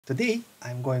Today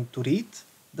I'm going to read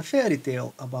the fairy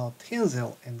tale about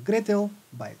Hansel and Gretel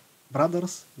by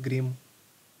Brothers Grimm.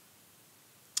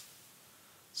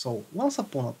 So, once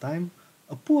upon a time,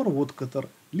 a poor woodcutter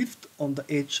lived on the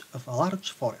edge of a large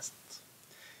forest.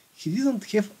 He didn't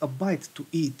have a bite to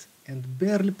eat and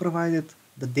barely provided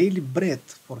the daily bread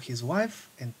for his wife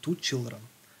and two children,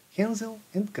 Hansel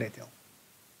and Gretel.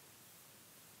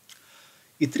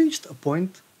 It reached a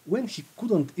point when he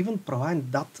couldn't even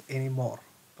provide that anymore.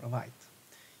 Provide.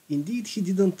 Indeed, he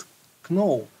didn't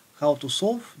know how to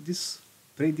solve this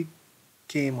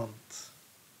predicament.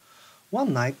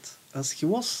 One night, as he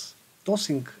was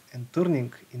tossing and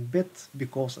turning in bed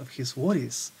because of his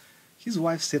worries, his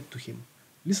wife said to him,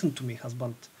 "Listen to me,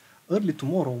 husband. Early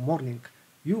tomorrow morning,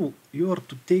 you are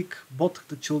to take both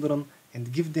the children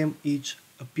and give them each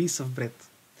a piece of bread.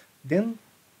 Then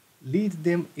lead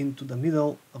them into the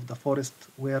middle of the forest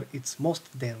where it's most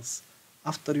dense.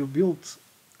 After you build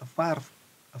a fire,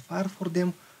 a fire for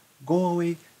them, go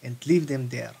away and leave them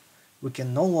there. We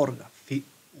can no longer feed,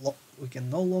 we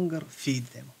can no longer feed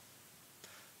them."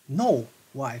 "No,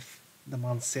 wife," the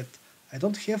man said, "I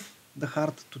don't have the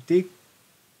heart to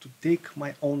take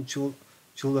my own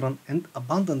children and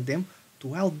abandon them to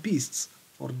wild beasts,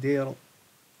 for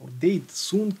they'd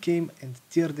soon come and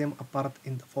tear them apart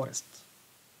in the forest."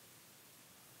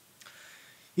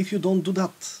 "If you don't do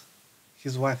that,"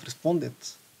 his wife responded,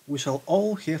 "we shall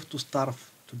all have to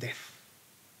starve to death."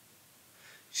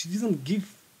 She didn't give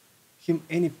him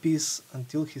any peace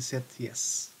until he said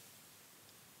yes.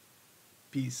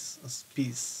 Peace as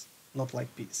peace, not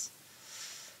like peace.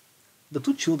 The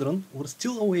two children were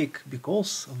still awake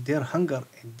because of their hunger,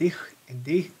 and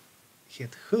they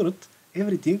had heard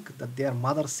everything that their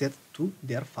mother said to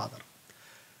their father.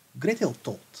 Gretel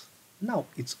thought, "Now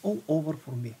it's all over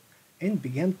for me," and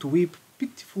began to weep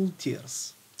pitiful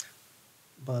tears.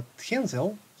 But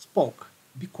Hansel spoke,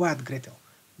 "Be quiet, Gretel.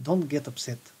 Don't get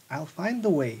upset. I'll find a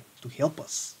way to help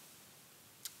us."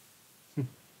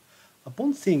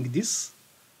 Upon saying this,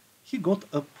 he got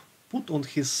up, put on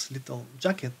his little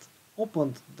jacket,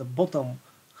 opened the bottom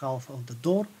half of the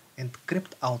door, and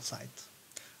crept outside.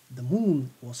 The moon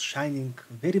was shining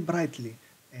very brightly,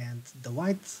 and the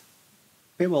white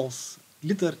pebbles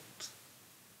glittered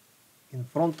in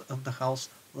front of the house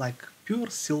like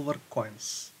pure silver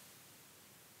coins.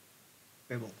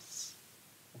 Pebbles.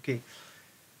 Okay.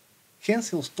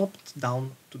 Hansel stooped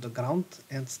down to the ground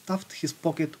and stuffed his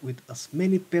pocket with as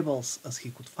many pebbles as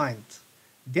he could find.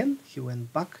 Then he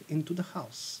went back into the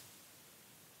house.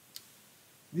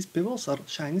 These pebbles are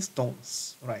shiny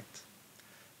stones, right?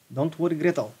 "Don't worry,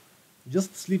 Gretel.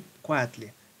 Just sleep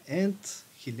quietly." And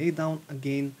he lay down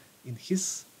again in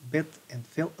his bed and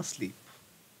fell asleep.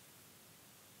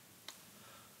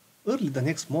 Early the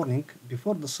next morning,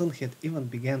 before the sun had even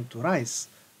begun to rise,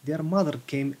 their mother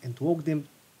came and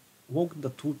woke the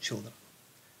two children.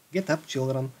 "Get up,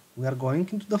 children, we are going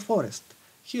into the forest.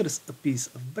 Here's a piece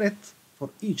of bread for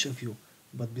each of you,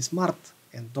 but be smart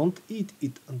and don't eat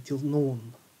it until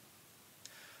noon."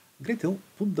 Gretel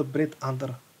put the bread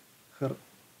under her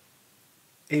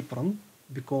apron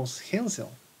because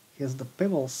Hansel has the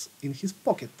pebbles in his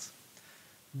pocket.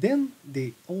 Then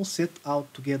they all set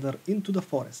out together into the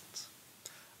forest.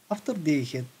 After they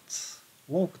had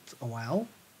walked a while,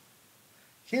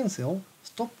 Hansel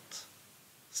stopped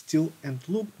still and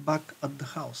looked back at the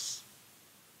house.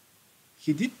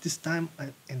 He did this time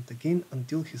and again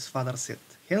until his father said,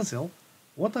 "Hansel,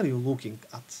 what are you looking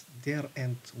at there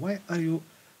and why are you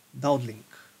dawdling?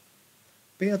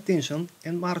 Pay attention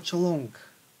and march along."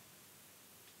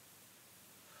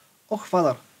 "Oh,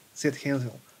 father," said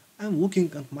Hansel, "I'm looking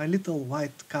at my little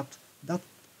white cat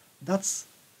that's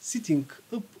sitting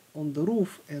up on the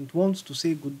roof and wants to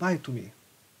say goodbye to me."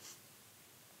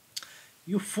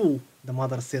 "You fool," the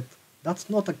mother said, "that's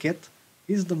not a cat,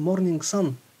 it's the morning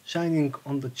sun shining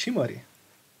on the chimney."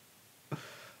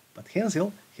 But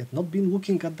Hansel had not been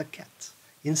looking at the cat.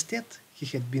 Instead, he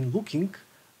had been looking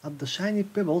at the shiny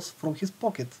pebbles from his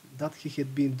pocket that he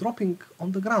had been dropping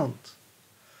on the ground.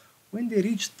 When they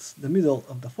reached the middle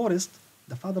of the forest,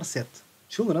 the father said,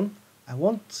 "Children, I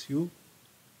want you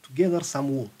to gather some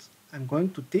wood. I'm going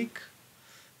to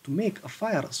make a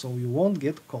fire so you won't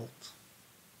get cold."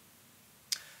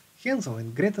 Hansel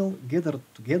and Gretel gathered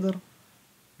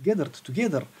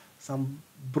together some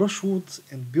brushwood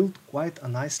and built quite a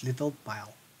nice little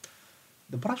pile.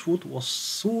 The brushwood was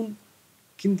soon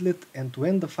kindled, and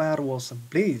when the fire was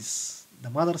ablaze, the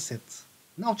mother said,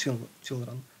 "Now,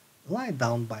 children, lie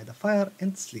down by the fire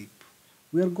and sleep.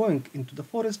 We are going into the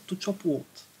forest to chop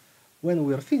wood. When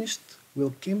we are finished,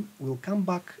 we'll come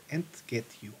back and get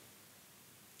you."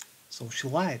 So she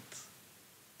lied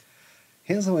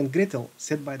Hansel and Gretel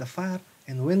sat by the fire,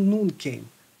 and when noon came,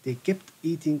 they kept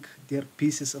eating their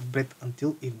pieces of bread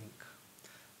until evening.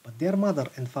 But their mother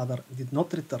and father did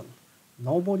not return.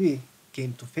 Nobody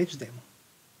came to fetch them.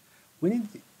 When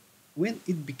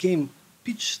it became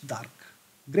pitch dark,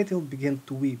 Gretel began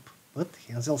to weep, but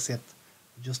Hansel said,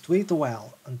 "Just wait a while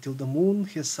until the moon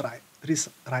has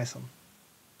risen."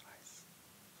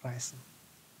 Risen.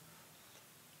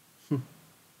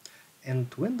 And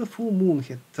when the full moon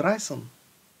had risen,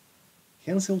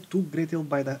 Hansel took Gretel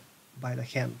by the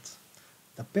hand.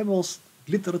 The pebbles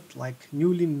glittered like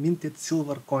newly minted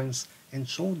silver coins and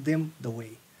showed them the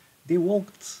way. They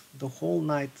walked the whole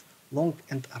night long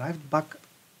and arrived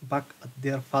back at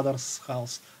their father's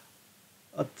house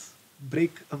at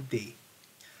break of day.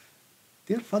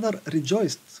 Their father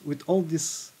rejoiced with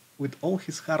all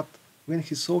his heart when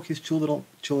he saw his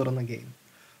children again,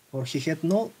 for he had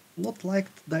not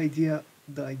liked the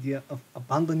idea of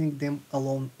abandoning them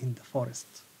alone in the forest.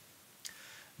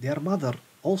 Their mother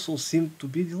also seemed to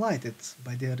be delighted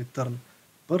by their return,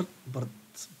 but, but,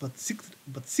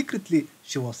 but secretly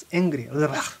she was angry.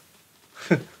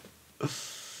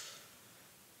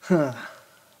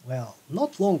 Well,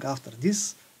 not long after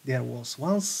this, there was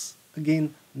once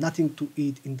again nothing to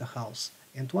eat in the house,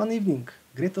 and one evening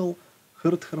Gretel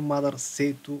heard her mother say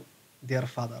to their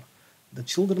father, "The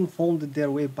children found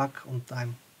their way back on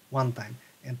time, one time,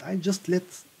 and I just let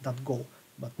that go.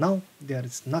 But now there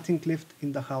is nothing left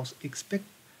in the house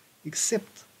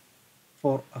except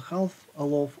for a half a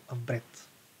loaf of bread.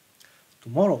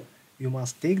 Tomorrow you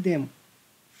must take them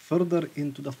further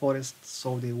into the forest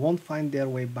so they won't find their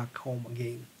way back home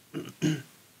again.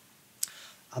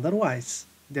 Otherwise,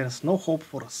 there's no hope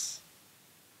for us."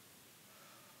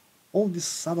 All this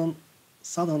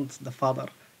saddened the father,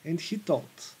 and he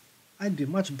thought, "I'd be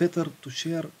much better to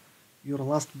share your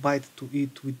last bite to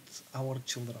eat with our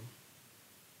children."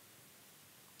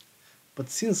 But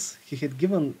since he had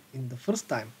given in the first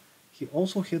time, he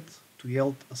also had to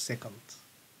yield a second.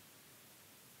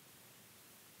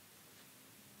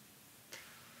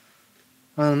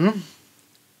 Um,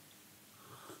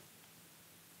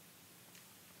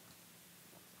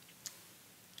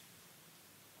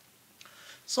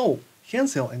 so,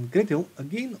 Hansel and Gretel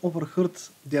again overheard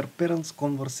their parents'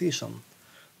 conversation.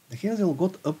 The Hansel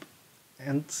got up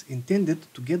and intended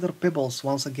to gather pebbles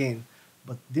once again,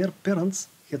 but their parents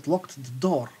had locked the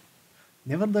door.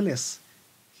 Nevertheless,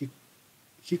 he,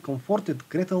 he comforted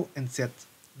Gretel and said,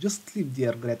 "Just sleep,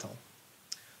 dear Gretel.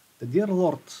 The dear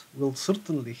Lord will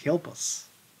certainly help us."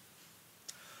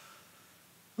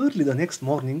 Early the next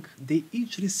morning, they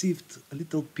each received a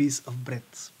little piece of bread,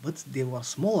 but they were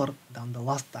smaller than the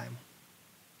last time.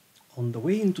 On the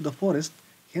way into the forest,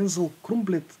 Hansel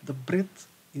crumbled the bread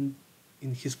in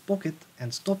his pocket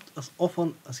and stopped as often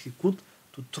as he could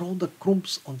to throw the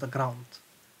crumbs on the ground,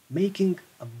 making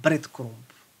a breadcrumb.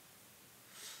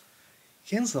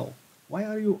 "Hansel, why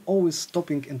are you always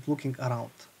stopping and looking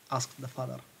around?" asked the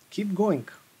father. "Keep going."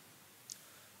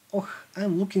 "Oh,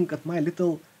 I'm looking at my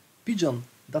little pigeon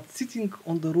that's sitting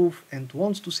on the roof and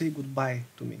wants to say goodbye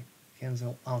to me,"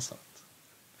 Hansel answered.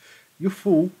 "You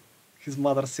fool," his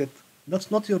mother said. "That's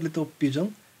not your little pigeon.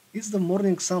 It's the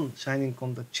morning sun shining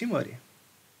on the chimney."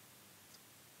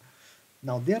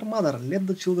 Now their mother led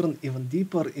the children even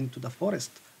deeper into the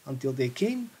forest until they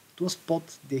came to a spot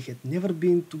they had never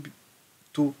been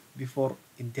to before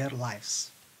in their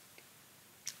lives.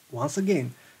 Once again,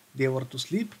 they were to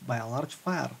sleep by a large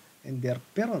fire, and their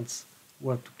parents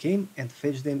were to come and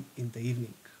fetch them in the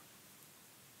evening.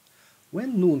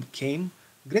 When noon came,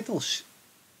 Gretel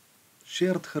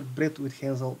shared her bread with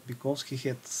Hansel because he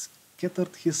had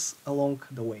scattered his along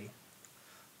the way.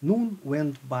 Noon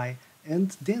went by, and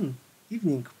then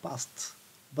evening passed,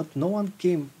 but no one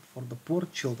came for the poor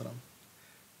children.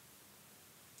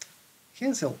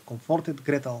 Hansel comforted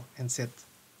Gretel and said,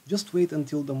 "Just wait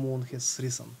until the moon has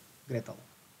risen, Gretel.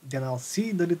 Then I'll see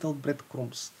the little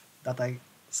breadcrumbs that I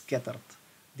scattered.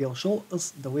 They'll show us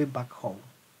the way back home."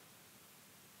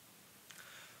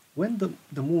 When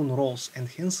the moon rose and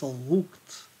Hansel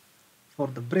looked for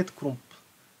the breadcrumb,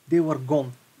 they were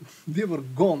gone. They were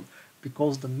gone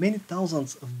because the many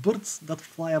thousands of birds that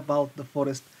fly about the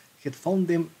forest had found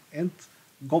them and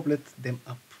gobbled them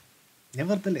up.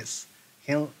 Nevertheless,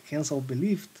 Hansel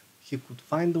believed he could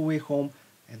find the way home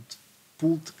and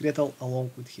pulled Gretel along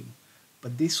with him.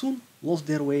 But they soon lost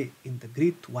their way in the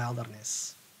great wilderness.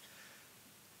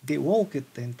 They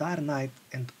walked the entire night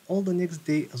and all the next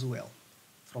day as well,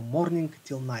 from morning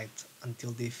till night,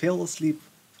 until they fell asleep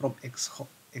from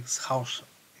exhaustion.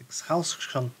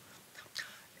 Exhaustion.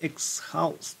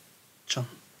 Exhaustion.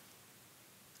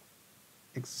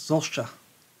 Exhaustion.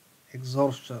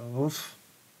 exhaustion. Oof.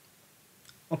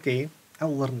 Okay,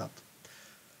 I'll learn that.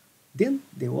 Then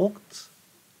they walked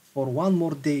for one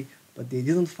more day, but they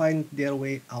didn't find their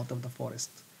way out of the forest.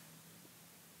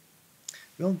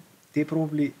 Well, they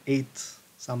probably ate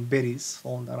some berries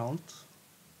found around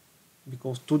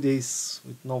because 2 days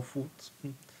with no food.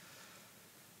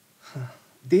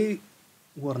 They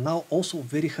were now also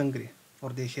very hungry, for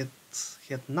they had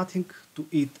nothing to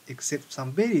eat except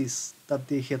some berries that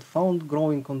they had found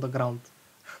growing on the ground.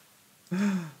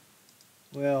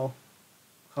 Well,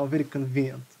 how very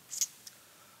convenient.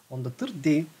 On the third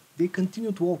day, they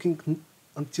continued walking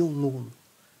until noon.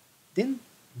 Then,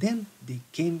 then they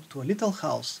came to a little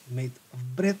house made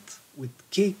of bread with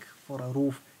cake for a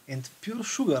roof and pure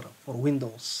sugar for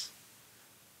windows.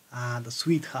 Ah, the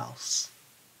sweet house.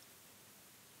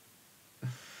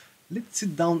 Let's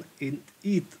sit down and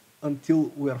eat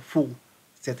until we're full,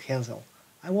 said Hansel.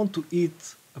 I want to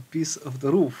eat a piece of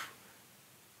the roof.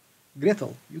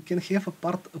 Gretel, you can have a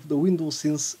part of the window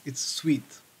since it's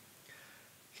sweet.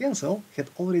 Hansel had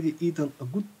already eaten a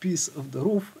good piece of the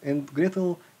roof, and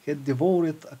Gretel had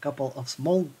devoured a couple of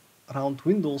small round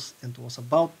windows and was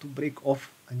about to break off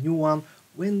a new one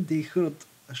when they heard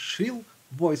a shrill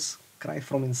voice cry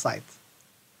from inside.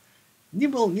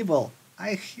 Nibble, nibble,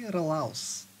 I hear a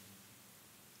louse.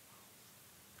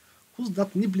 Who's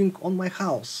that nibbling on my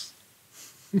house?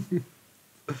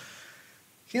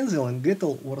 Hansel and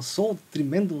Gretel were so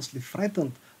tremendously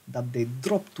frightened that they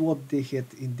dropped what they had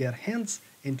in their hands,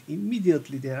 and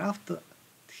immediately thereafter,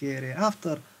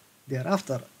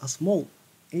 a small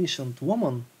ancient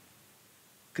woman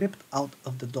crept out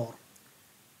of the door.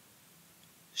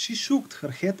 She shook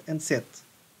her head and said,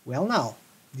 "Well now,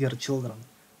 dear children,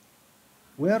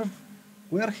 where,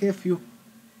 where have you,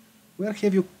 where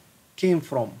have you came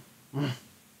from?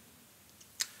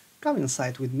 Come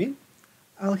inside with me.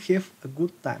 I'll have a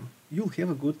good time. You'll have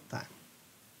a good time."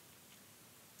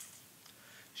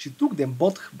 She took them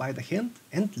both by the hand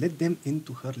and led them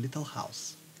into her little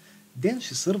house. Then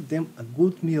she served them a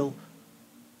good meal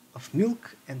of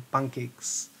milk and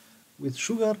pancakes, with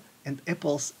sugar and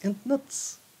apples and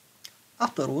nuts.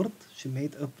 Afterward, she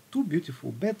made up two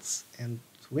beautiful beds, and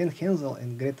when Hansel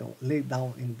and Gretel lay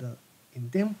down in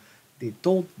them, they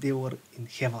thought they were in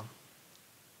heaven.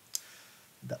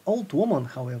 The old woman,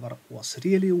 however, was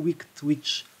really a wicked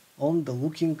witch on the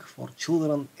looking for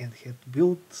children and had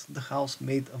built the house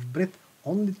made of bread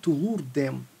only to lure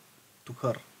them to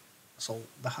her. So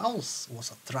the house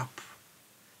was a trap.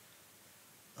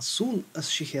 As soon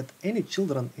as she had any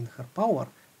children in her power,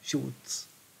 she would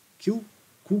kill,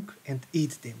 cook, and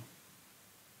eat them.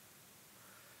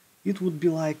 It would be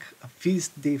like a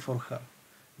feast day for her.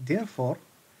 Therefore,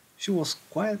 she was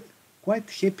quite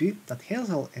happy that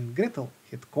Hansel and Gretel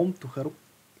had come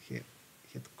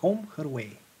her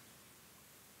way.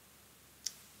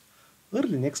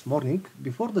 Early next morning,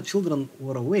 before the children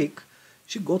were awake,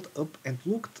 she got up and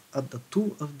looked at the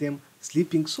two of them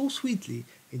sleeping so sweetly,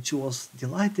 and she was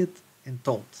delighted and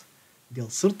thought, "They'll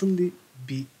certainly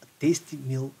be a tasty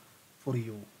meal for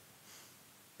you."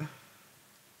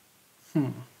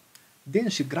 Then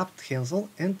she grabbed Hansel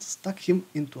and stuck him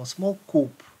into a small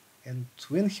coop, and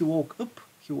when he woke up,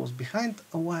 he was behind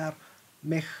a wire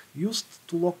mech used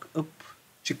to lock up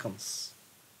chickens.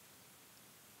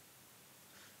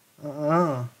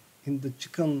 In the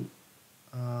chicken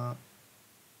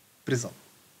prison,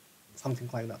 something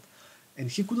like that. And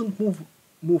he couldn't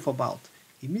move about.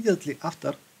 Immediately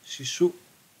after, she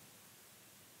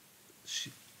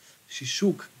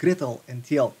shook Gretel and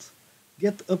yelled,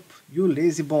 "Get up, you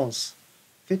lazy bones!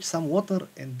 Fetch some water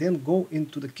and then go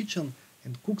into the kitchen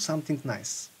and cook something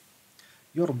nice.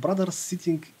 Your brother's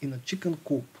sitting in a chicken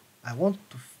coop. I want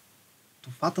to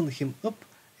fatten him up,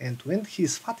 and when he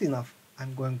is fat enough,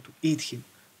 I'm going to eat him.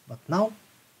 But now,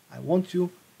 I want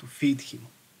you to feed him."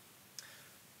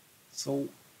 So,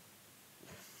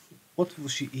 what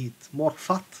will she eat? More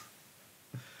fat?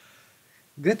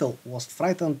 Gretel was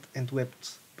frightened and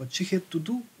wept, but she had to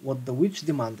do what the witch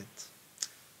demanded.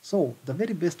 So, the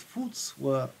very best foods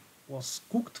was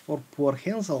cooked for poor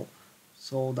Hansel,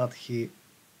 so that he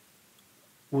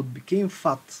would become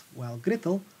fat, while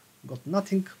Gretel got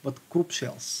nothing but croup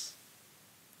shells.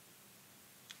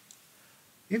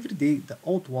 Every day the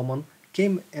old woman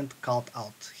came and called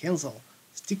out, "Hansel,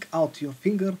 stick out your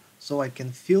finger so I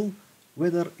can feel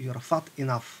whether you're fat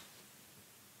enough."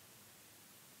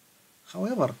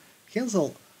 However,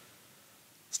 Hansel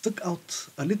stuck out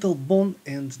a little bone,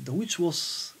 and the witch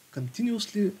was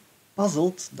continuously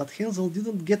puzzled that Hansel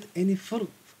didn't get any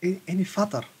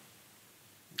fatter.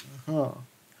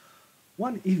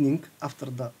 One evening, after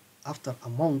a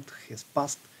month has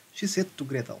passed, she said to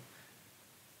Gretel,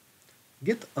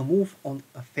 Get a move on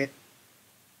a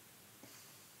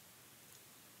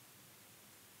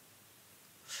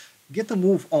Get a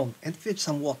move on and fetch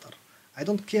some water. I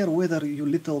don't care whether your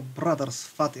little brother's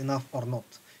fat enough or not.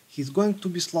 He's going to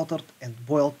be slaughtered and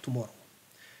boiled tomorrow.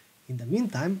 In the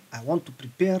meantime, I want to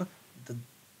prepare the,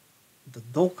 the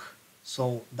dough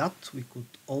so that we could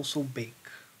also bake.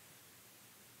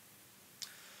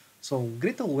 So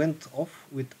Gretel went off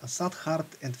with a sad heart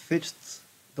and fetched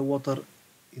the water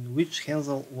in which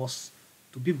Hansel was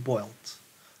to be boiled.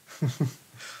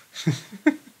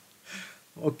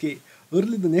 Okay,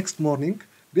 early the next morning,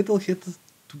 Gretel had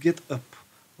to get up,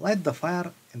 light the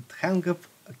fire, and hang up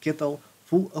a kettle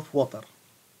full of water.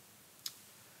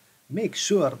 Make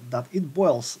sure that it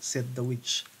boils, said the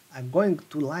witch. I'm going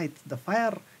to light the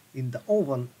fire in the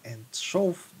oven and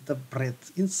shove the bread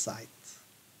inside.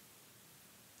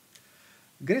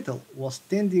 Gretel was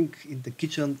standing in the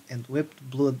kitchen and wept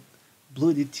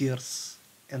bloody tears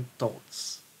and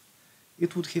thoughts.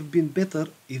 It would have been better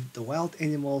if the wild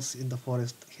animals in the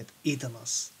forest had eaten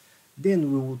us.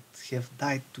 Then we would have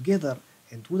died together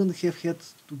and wouldn't have had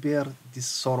to bear this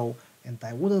sorrow, and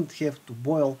I wouldn't have to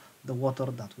boil the water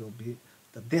that will be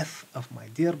the death of my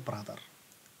dear brother.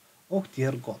 Oh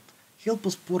dear God, help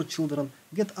us poor children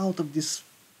get out of this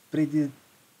predicament.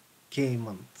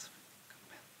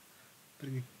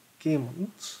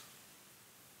 Predicament.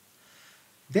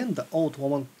 Then the old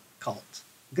woman called,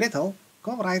 Gretel,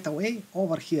 come right away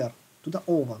over here to the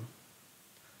oven.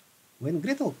 When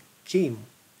Gretel came,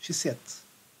 she said,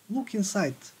 look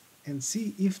inside and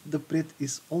see if the bread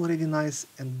is already nice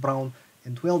and brown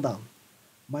and well done.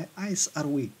 My eyes are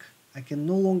weak. I can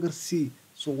no longer see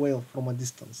so well from a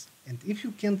distance. And if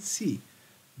you can't see,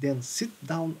 then sit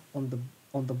down on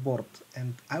the board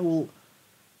and I will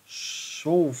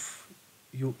shove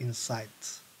you inside.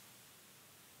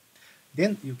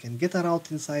 Then you can get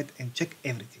around inside and check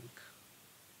everything.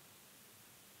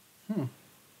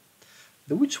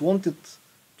 The witch wanted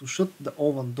to shut the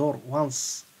oven door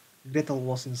once Gretel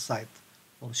was inside,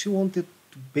 for she wanted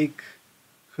to bake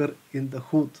her in the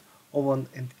hood oven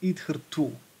and eat her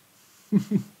too.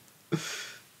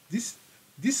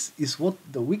 This is what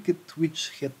the wicked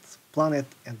witch had planned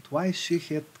and why she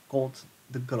had called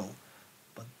the girl.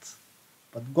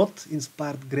 But God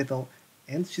inspired Gretel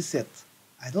and she said,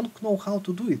 I don't know how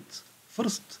to do it.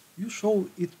 First, you show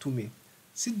it to me.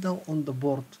 Sit down on the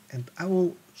board and I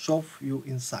will shove you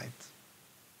inside.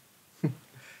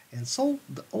 And so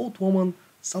the old woman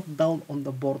sat down on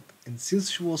the board, and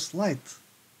since she was light,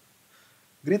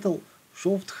 Gretel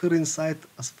shoved her inside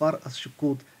as far as she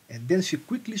could, and then she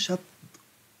quickly shut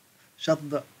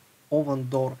the oven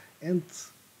door and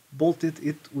bolted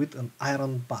it with an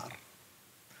iron bar.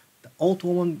 The old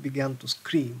woman began to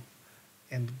scream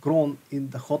and groan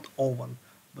in the hot oven,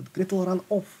 but Gretel ran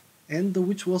off, and the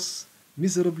witch was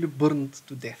miserably burned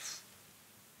to death.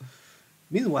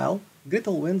 Meanwhile,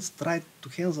 Gretel went straight to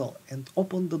Hansel and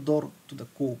opened the door to the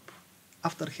coop.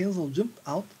 After Hansel jumped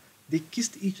out, they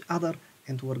kissed each other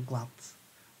and were glad.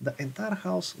 The entire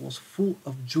house was full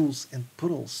of jewels and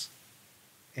pearls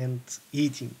and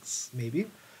eatings, maybe,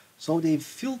 so they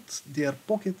filled their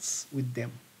pockets with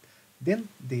them. Then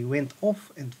they went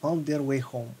off and found their way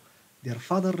home. Their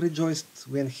father rejoiced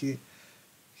when he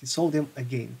saw them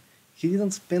again. He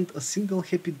didn't spend a single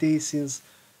happy day since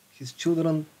his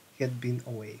children had been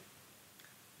away.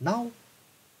 Now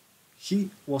he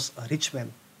was a rich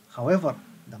man. However,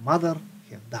 the mother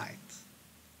had died.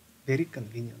 Very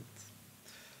convenient.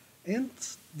 And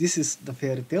this is the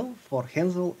fairy tale for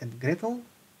Hansel and Gretel.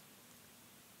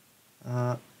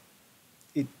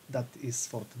 That is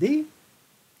for today.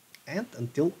 And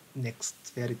until next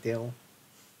fairy tale.